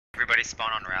Everybody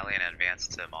spawn on rally and advance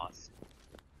to Mosque.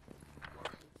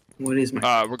 What is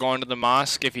my? We're going to the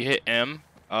mosque. If you hit M,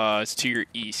 it's to your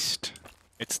east.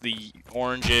 It's the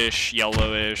orangish,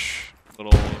 yellowish,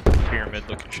 little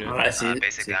pyramid-looking shit. Oh, I see it.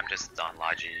 Basically, I'm just on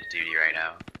Logi duty right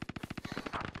now.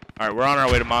 Alright, we're on our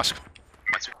way to mosque.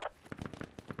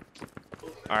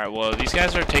 Alright, well, these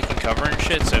guys are taking cover and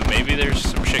shit, so maybe there's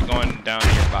some shit going down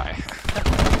nearby.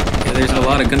 Yeah, there's a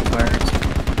lot of gunfire.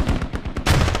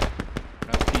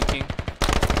 Not peeking.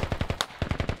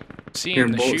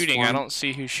 Seeing the shooting, I don't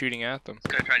see who's shooting at them.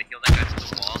 I'm gonna try to heal that guy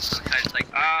to the wall. So guys, like,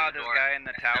 this guy in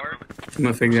the tower. I'm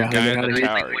gonna figure out how to get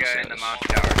out of here. The guy in the mosque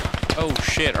tower. Oh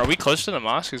shit, are we close to the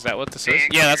mosque? Is that what this is?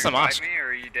 Yeah, that's the mosque. Me or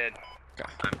are you dead?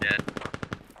 Okay. I'm dead.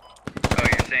 Oh,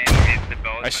 you're saying the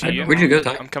bow? I see you. Where'd you go,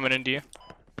 Ty? I'm coming into you.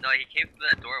 No, he came through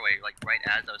that doorway, like, right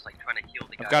as I was, like, trying to heal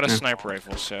the guy. I've got a sniper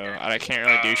rifle, so I can't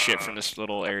really do shit from this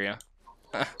little area.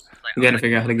 We gotta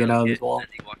figure out how to get out of this wall.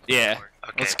 Yeah.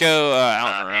 Okay. Let's go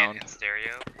out and around. In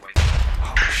stereo.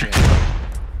 Oh shit.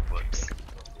 Whoops.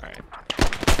 Alright.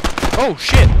 Oh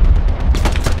shit!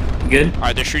 You good?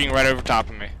 Alright, they're shooting right over top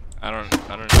of me. I don't know.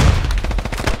 I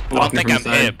don't think I'm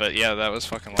hit, but yeah, that was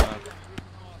fucking loud.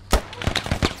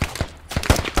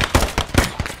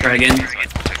 Try again.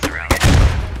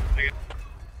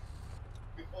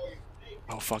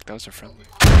 Oh fuck, that was a friendly.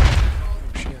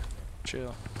 Oh shit.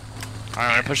 Chill.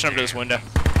 Alright, I'm pushing up to this window.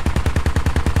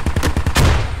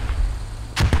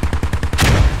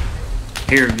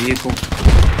 Here, vehicle.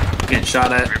 Getting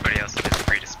shot at. Everybody else is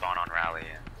free to spawn on rally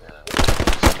and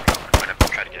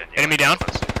try to get a Enemy down.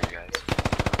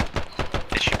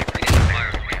 It should be pretty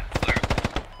fire.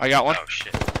 I got one. Oh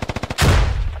shit.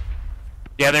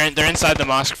 Yeah, they're inside the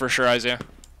mosque for sure, Isaiah.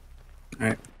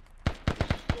 Alright.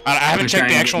 I haven't checked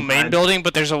the actual main building,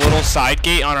 but there's a little side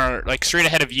gate on our, like, straight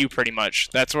ahead of you, pretty much.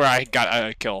 That's where I got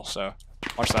a kill, so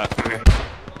watch that. Okay.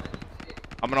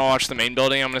 I'm gonna watch the main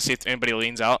building. I'm gonna see if anybody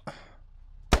leans out.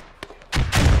 Do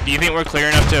you think we're clear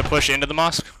enough to push into the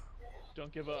mosque?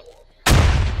 Don't give up.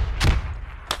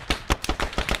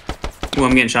 Ooh,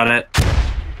 I'm getting shot at.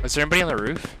 Is there anybody on the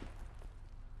roof?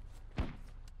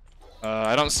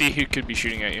 I don't see who could be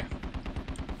shooting at you.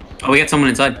 Oh, we got someone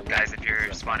inside. Guys, if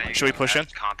you're spawning, should we push in?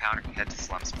 Compound, head to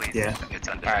slums, please. Yeah. It's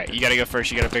undefended. Alright, you gotta go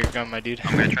first. You got a bigger gun, my dude.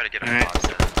 I'm gonna try to get a box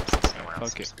since no one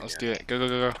else Okay, seems to be let's here. do it. Go, go,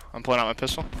 go, go. I'm pulling out my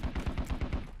pistol.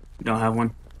 Don't have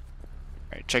one.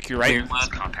 Alright, check your right. This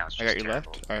compound's I got just your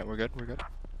terrible. left. Alright, we're good, we're good.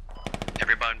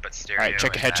 Everyone but stereo. Alright,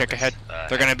 check and ahead, check Magnus, ahead.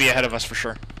 They're gonna be ahead of us for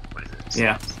sure. What is it?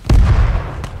 Yeah.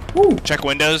 Slums. Woo. Check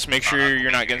windows, make sure you're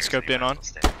not getting scoped in on.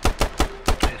 It's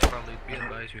probably be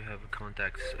advised you have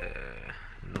contacts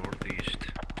northeast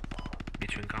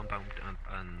between compound and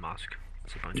mosque.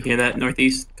 It's a bunch You of hear that?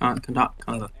 Northeast contact.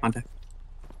 Northeast?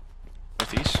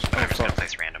 I'm just gonna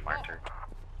place random marker.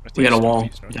 We got a wall.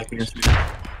 Northeast, northeast.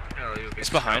 Yeah, you'll be It's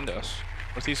behind us.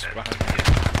 Northeast is behind us.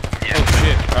 Yeah. Oh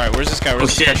shit. Alright, where's this guy?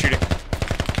 Where's this guy shit. shooting?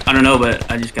 I don't know,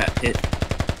 but I just got hit.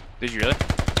 Did you really?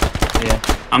 Yeah.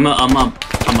 I'm up.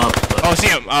 But Oh, see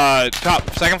him. Top,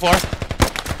 second floor.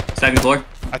 second floor.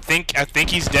 I think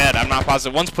he's dead. I'm not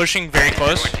positive. One's pushing very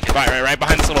close. Right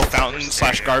behind this little fountain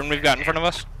 / garden we've got in front of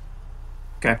us.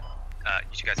 Okay. You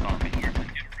two guys follow me here.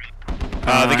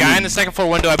 The guy in the second floor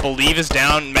window, I believe, is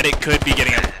down. Medic could be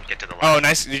getting him. Get to the Oh, line.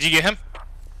 nice. Did you get him?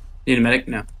 Need a medic?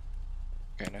 No.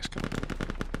 Okay, nice. Good.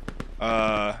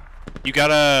 You got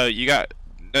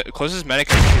the closest medic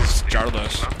I think is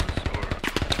Jarlos.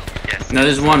 Yes. No,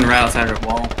 there's one right outside our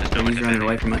wall. There's no He's one running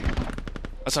away from it.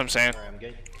 That's what I'm saying.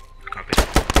 Copy.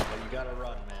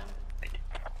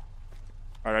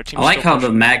 Alright, our team's I like still how the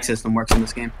pushing. mag system works in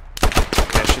this game.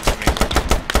 That shit's amazing.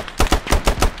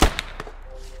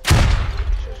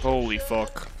 Holy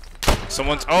fuck.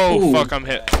 Someone's. Oh, Ooh. fuck, I'm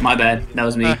hit. My bad. That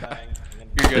was me. You're They're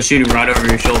good. shooting right over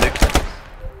your shoulder.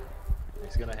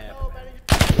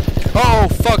 Oh,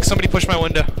 fuck, somebody pushed my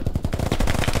window.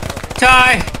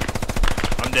 Ty!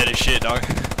 I'm dead as shit, dog.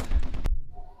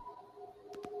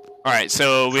 Alright,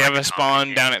 so we have a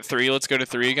spawn down at 3. Let's go to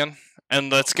 3 again. And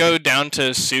let's go down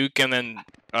to Souk and then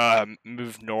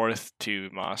move north to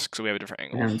Mosque so we have a different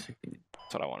angle. That's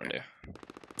what I want to do.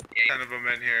 10 of them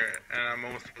in here, and I'm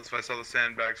almost close. I saw the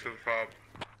sandbags for the fob.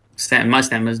 My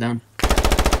stamina's down.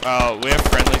 We have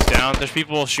friendlies down. There's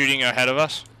people shooting ahead of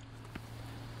us.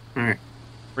 Alright.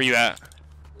 Where you at?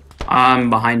 I'm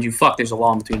behind you. Fuck, there's a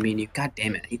wall in between me and you. God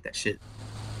damn it, I hate that shit.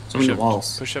 So many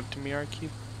walls. Push up to me, RQ.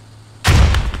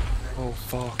 Oh,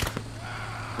 fuck.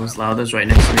 It was loud. That was right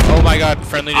next to me. Oh my god,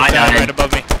 friendly just I died died. right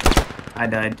above me. I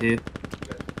died, dude.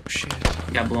 Oh, shit.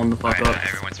 Got blown the fuck Alright, up.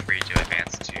 everyone's free to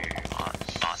advance to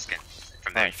Mosque.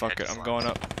 From there, Alright, fuck head it, to I'm slums. going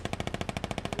up.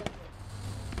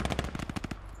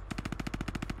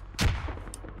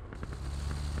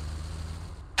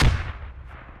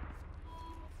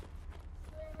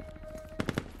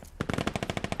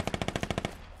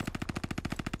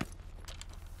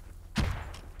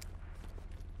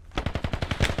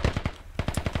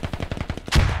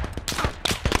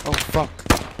 fuck.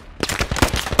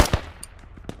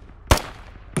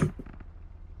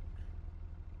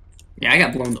 Yeah, I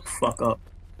got blown the fuck up.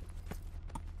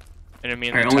 Enemy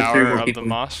in Alright, the only 3 tower more of the people.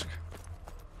 mosque.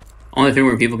 Only 3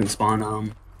 more people can spawn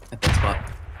at that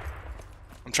spot.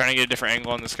 I'm trying to get a different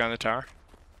angle on this guy in the tower.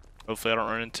 Hopefully I don't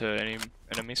run into any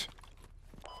enemies.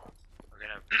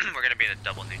 We're gonna be in a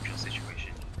double neutral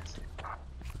situation.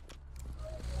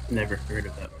 Never heard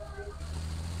of that.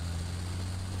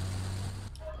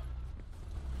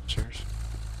 Cheers.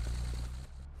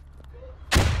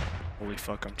 Holy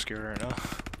fuck, I'm scared right now.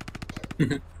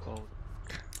 Oh.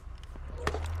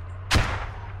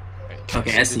 Wait, can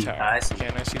Okay, I see the you tower? guys.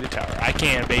 Can I see the tower? I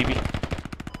can, baby.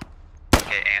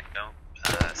 Okay, Ant,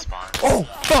 don't spawn. Oh,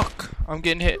 fuck! I'm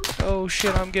getting hit. Oh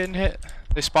shit, I'm getting hit.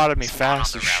 They spotted me Spawn on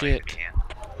fast the as rally shit. with me, Ant.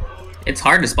 It's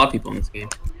hard to spot people in this game.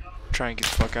 Try and get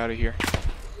the fuck out of here.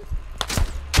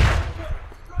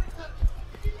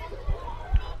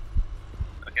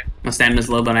 Okay. My stamina's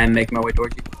low, but I am making my way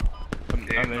towards you.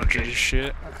 I'm injured as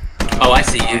shit. Oh, I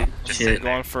see you. Just Shit.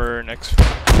 Going for next.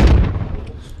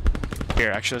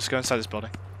 Here, actually, let's go inside this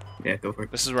building. Yeah, go for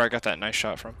it. This is where I got that nice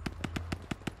shot from.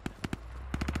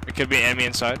 It could be an enemy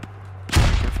inside.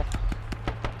 Careful.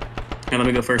 Here, let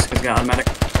me go first, because I got automatic.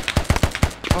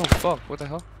 Oh fuck! What the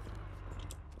hell?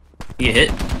 You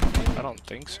get hit? I don't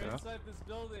think so. Inside this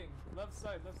building. Left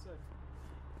side, left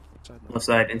side. Left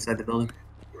side, inside the building.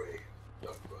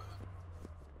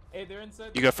 Hey, they're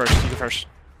inside. You go first. You go first.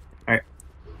 Alright.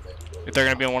 If they're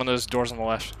gonna be on one of those doors on the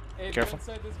left. Hey, Careful.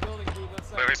 they're inside this building, dude. Left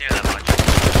side. Whoever's near that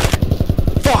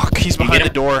launcher. Fuck! He's You behind get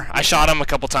the door. I shot him a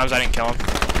couple times. I didn't kill him.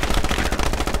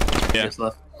 Yeah. Just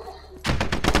left.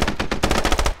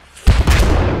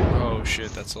 Oh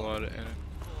shit! That's a lot of.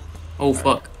 Oh,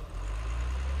 fuck.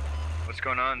 What's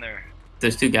going on there?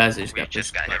 There's 2 guys that just We got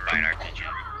just pushed. got hit by an RPG.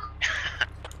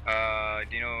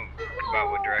 Do you know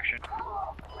about what direction?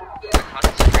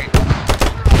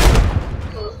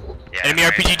 Yeah, Enemy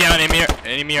right. RPG down.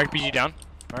 Enemy RPG down.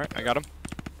 All right, I got him.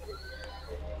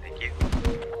 Thank you.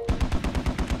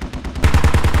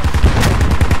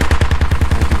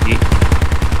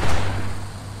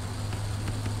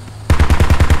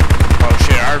 Oh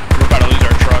shit! We're about to lose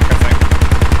our truck. I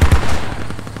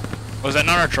think. Was that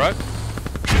not our truck?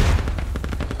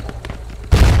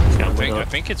 Just got lit I up.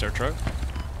 think it's our truck.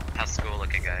 How's school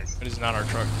looking, guys? It is not our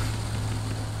truck.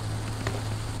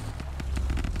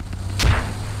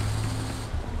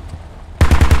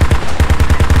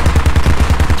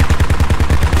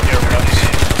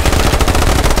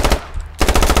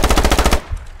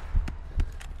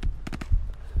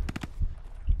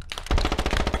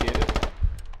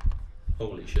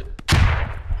 Holy shit.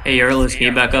 Hey, Yarlis, can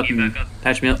you back up and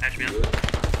patch me up?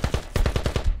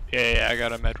 Yeah, I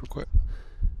got a med real quick.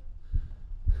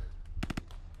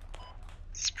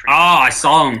 This is pretty Oh, I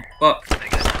saw him. Fuck.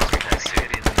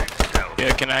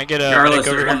 Yeah, can I get a Yarlis, medic there's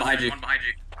over one here? behind you.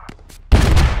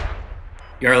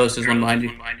 Yarlis, there's one behind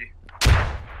you.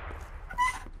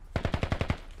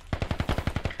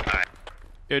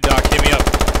 Yo, Doc, hit me up.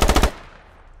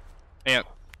 Ant.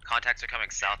 Contacts are coming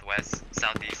southwest,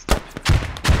 southeast.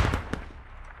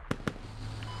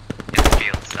 In the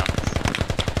field, southeast.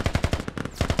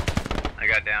 I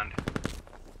got downed.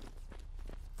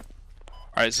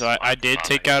 Alright, so I did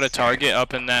take out a target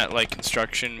up in that like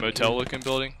construction motel looking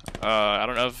building. I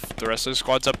don't know if the rest of the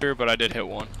squad's up here, but I did hit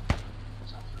one.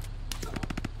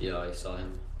 Yeah, I saw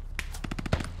him.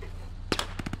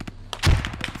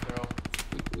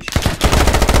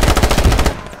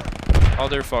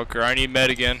 Motherfucker, I need med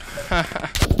again.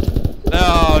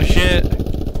 Oh shit.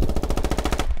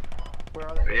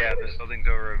 But yeah, this building's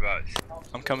over about.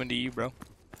 I'm coming to you, bro.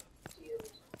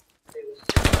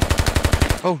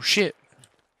 Oh shit.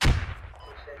 I'm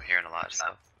hearing a lot of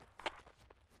stuff.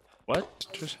 What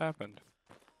just happened?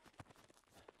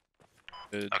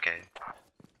 Good. Okay.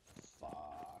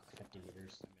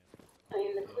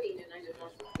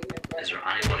 Is there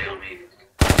anybody on me?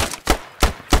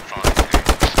 Following through.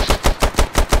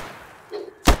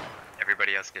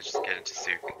 Everybody else just get into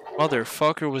Souk.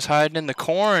 Motherfucker was hiding in the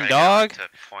corn, Right dog. now, to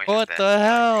point at What that. the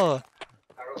hell?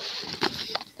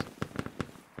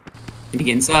 Need to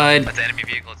get inside. That's the enemy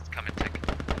vehicle that's coming to.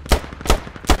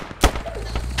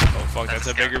 Oh fuck, That's that's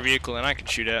a a bigger vehicle than I can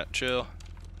shoot at. Chill.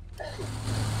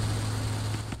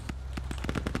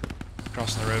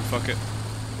 Crossing the road, fuck it.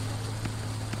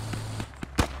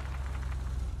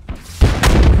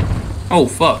 Oh,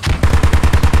 fuck.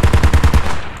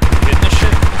 Hitting this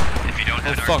shit? If you don't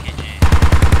have an fuck. RPG.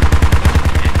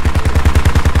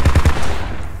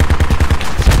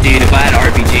 Dude, if I had an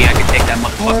RPG, I could take that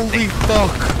motherfucking Holy thing.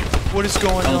 fuck! What is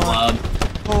going That was on? loud.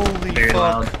 Holy Very fuck!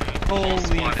 loud. Holy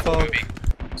Squad is fuck! moving.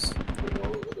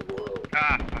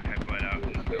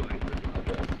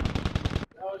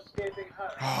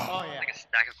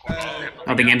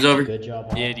 Oh, the game's over? Good job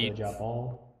all. Yeah, Good dude. job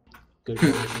all. Good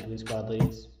coordination at these squad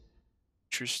leads.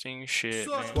 Interesting shit,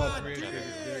 man. Squad 3 and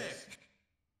 36.